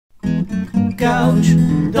couch,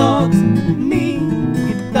 dogs, me,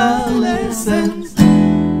 guitar lessons.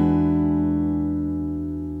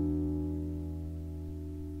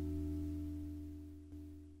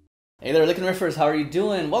 Hey there, LickNRiffers, how are you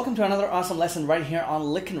doing? Welcome to another awesome lesson right here on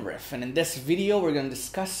LickNRiff. And in this video, we're going to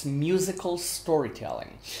discuss musical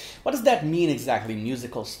storytelling. What does that mean exactly,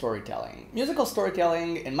 musical storytelling? Musical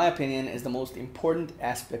storytelling, in my opinion, is the most important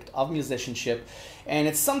aspect of musicianship. And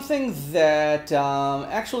it's something that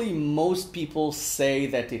actually most people say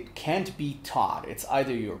that it can't be taught. It's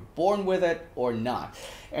either you're born with it or not.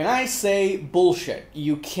 And I say bullshit.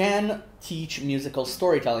 You can teach musical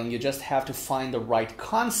storytelling. You just have to find the right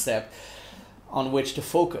concept on which to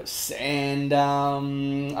focus. And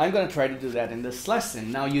I'm going to try to do that in this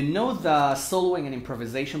lesson. Now, you know the soloing and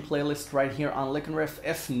improvisation playlist right here on LickNRiff.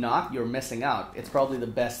 If not, you're missing out. It's probably the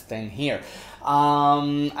best thing here.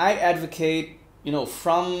 I advocate,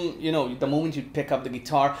 from, the moment you pick up the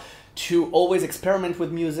guitar, to always experiment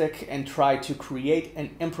with music and try to create and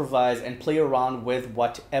improvise and play around with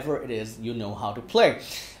whatever it is you know how to play.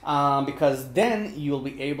 Because then you'll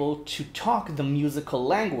be able to talk the musical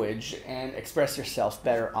language and express yourself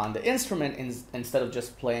better on the instrument instead of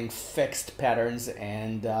just playing fixed patterns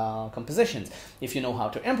and compositions. If you know how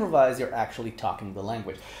to improvise, you're actually talking the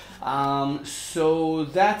language. So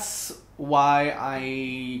that's why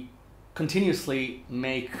I continuously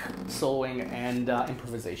make soloing and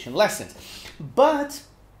improvisation lessons. But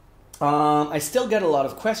I still get a lot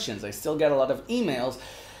of questions. I still get a lot of emails,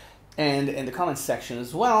 and in the comments section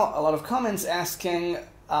as well, a lot of comments asking,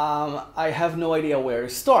 I have no idea where to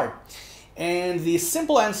start. And the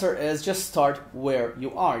simple answer is just start where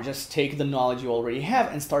you are. Just take the knowledge you already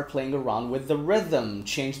have and start playing around with the rhythm.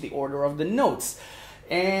 Change the order of the notes.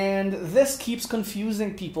 And this keeps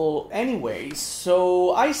confusing people anyway,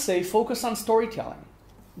 so I say focus on storytelling.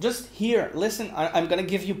 Just hear, listen. I'm going to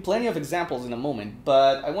give you plenty of examples in a moment,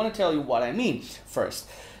 but I want to tell you what I mean first.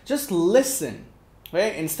 Just listen,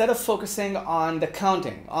 okay? Instead of focusing on the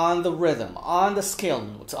counting, on the rhythm, on the scale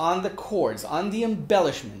notes, on the chords, on the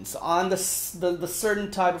embellishments, on the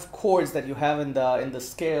certain type of chords that you have in the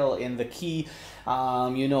scale, in the key,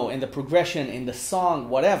 in the progression, in the song,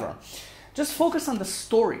 whatever. Just focus on the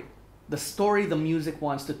story the music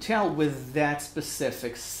wants to tell with that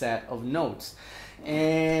specific set of notes.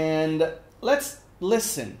 And let's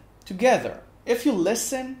listen together. If you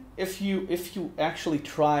listen, if you actually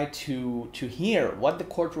try to hear what the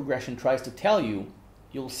chord progression tries to tell you,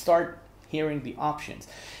 you'll start hearing the options.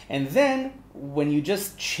 And then when you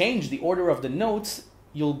just change the order of the notes,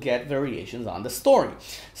 you'll get variations on the story.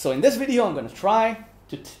 So in this video, I'm going to try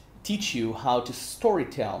to teach you how to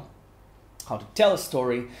storytell, how to tell a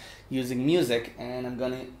story using music, and I'm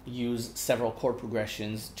going to use several chord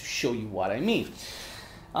progressions to show you what I mean.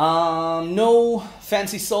 No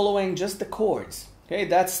fancy soloing, just the chords. Okay,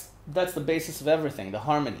 that's the basis of everything, the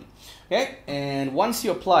harmony. Okay, and once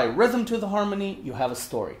you apply rhythm to the harmony, you have a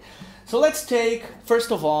story. So let's take,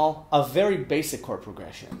 first of all, a very basic chord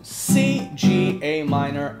progression. C, G, A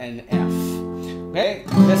minor, and F. Okay,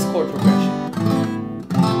 this chord progression.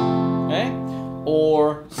 Okay?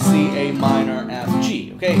 Or C, A minor, F,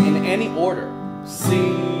 G, okay, in any order, C,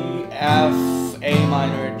 F, A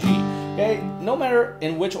minor, G, okay, no matter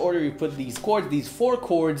in which order you put these chords, these four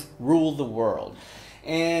chords rule the world,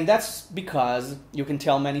 and that's because you can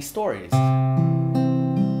tell many stories.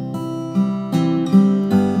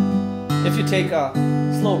 If you take a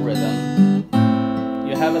slow rhythm,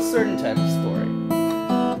 you have a certain type of story.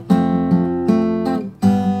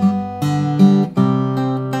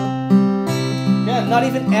 Not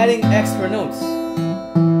even adding extra notes.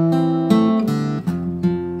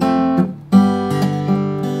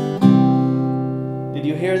 Did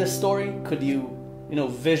you hear the story? Could you,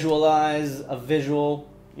 visualize a visual,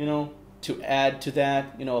 to add to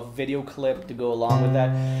that, a video clip to go along with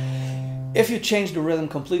that? If you change the rhythm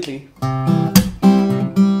completely,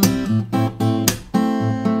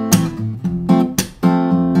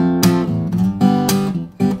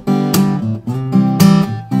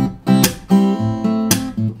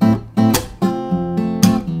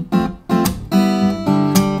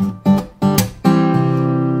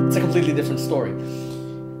 different story.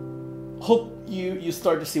 Hope you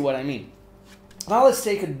start to see what I mean. Now let's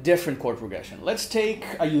take a different chord progression. Let's take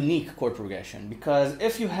a unique chord progression, because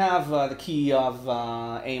if you have the key of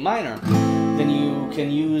A minor, then you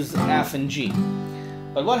can use F and G.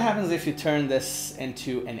 But what happens if you turn this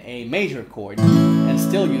into an A major chord and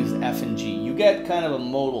still use F and G? You get kind of a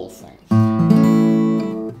modal thing.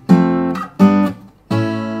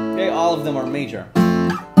 Okay, all of them are major.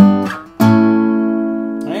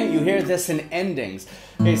 Right? You hear this in endings.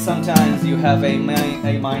 Okay, sometimes you have a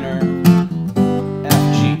minor,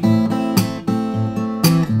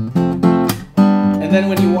 And then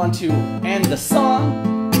when you want to end the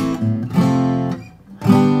song,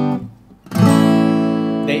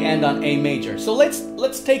 they end on A major. So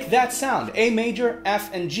let's take that sound, A major, F,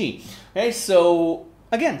 and G. Okay, so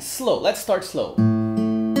again, slow. Let's start slow.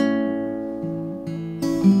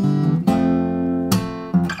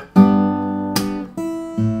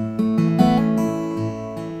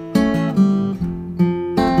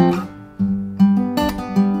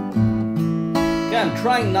 Okay, I'm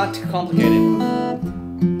trying not to complicate it.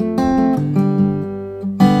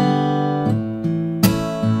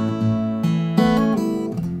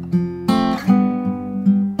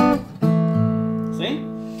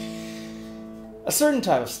 A certain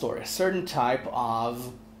type of story, a certain type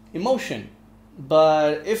of emotion.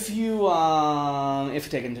 But if you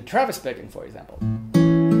take into Travis picking, for example,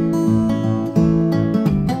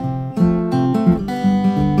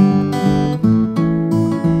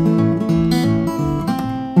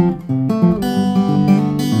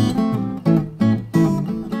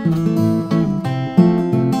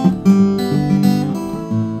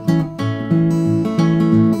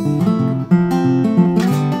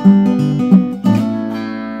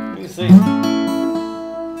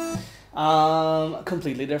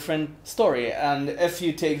 completely different story. And if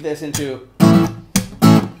you take this into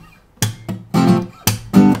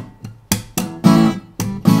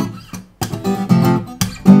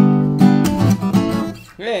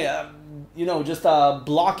you know, just a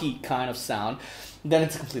blocky kind of sound, then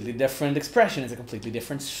it's a completely different expression. It's a completely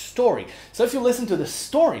different story. So if you listen to the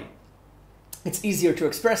story, it's easier to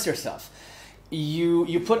express yourself.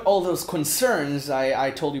 You put all those concerns I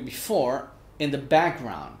told you before in the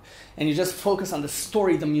background, and you just focus on the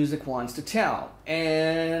story the music wants to tell.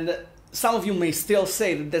 And some of you may still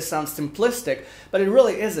say that this sounds simplistic, but it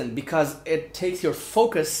really isn't, because it takes your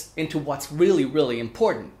focus into what's really, really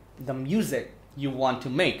important, the music you want to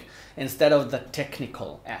make, instead of the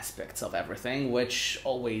technical aspects of everything, which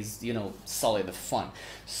always, you know, sully the fun.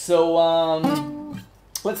 So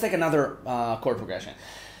let's take another chord progression.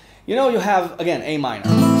 You know, you have, again, A minor.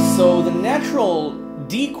 So the natural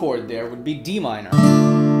D chord there would be D minor.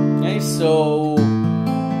 Okay, so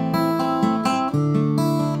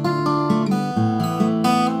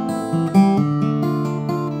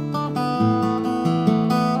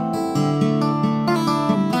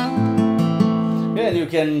and you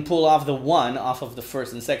can pull off the 1 off of the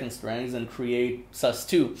first and second strings and create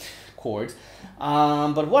sus2 chords.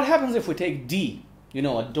 But what happens if we take D, you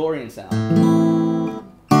know, a Dorian sound?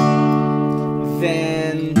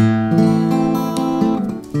 Then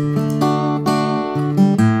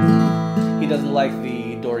he doesn't like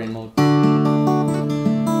the Dorian mode.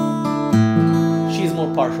 She's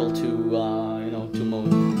more partial to you know, to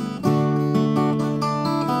mode.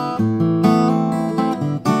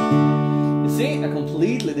 You see, a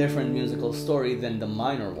completely different musical story than the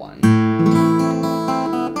minor one.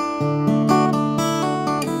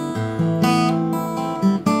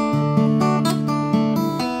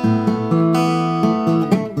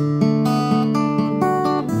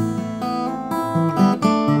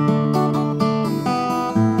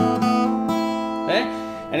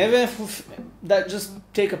 And even if that, just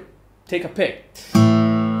take a pick.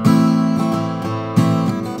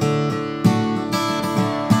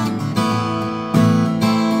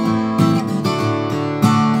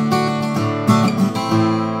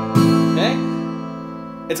 Okay?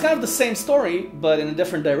 It's kind of the same story, but in a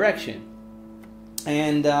different direction.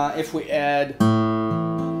 And if we add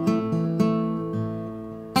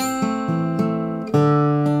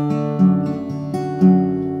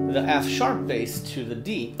the F sharp bass to the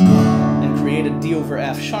D and create a D over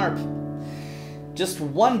F sharp, just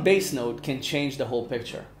one bass note can change the whole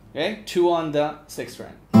picture. Okay? 2 on the 6th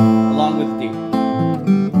string, along with D.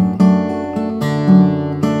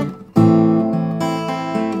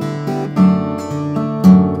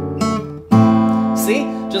 See?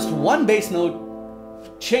 Just one bass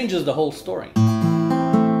note changes the whole story.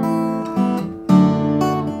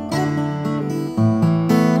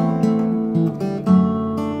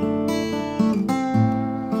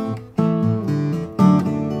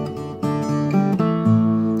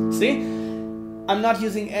 See? I'm not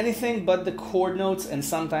using anything but the chord notes, and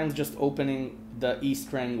sometimes just opening the E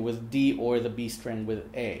string with D or the B string with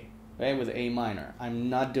A, okay? With A minor. I'm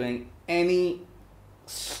not doing any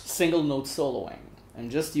single note soloing.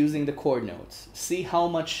 I'm just using the chord notes. See how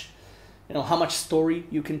much, you know, how much story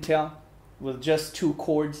you can tell with just 2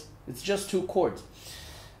 chords? It's just 2 chords.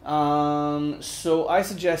 So I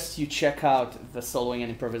suggest you check out the soloing and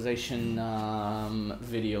improvisation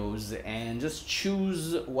videos and just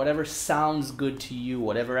choose whatever sounds good to you,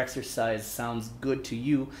 whatever exercise sounds good to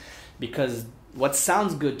you, because what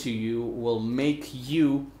sounds good to you will make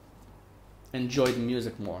you enjoy the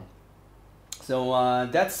music more. So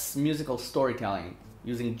that's musical storytelling,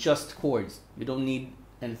 using just chords. You don't need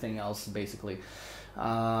anything else, basically.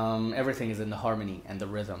 Everything is in the harmony and the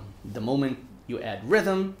rhythm. The moment you add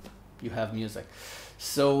rhythm, you have music.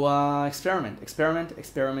 So experiment, experiment,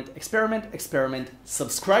 experiment, experiment, experiment.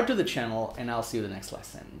 Subscribe to the channel, and I'll see you in the next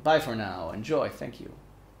lesson. Bye for now. Enjoy. Thank you.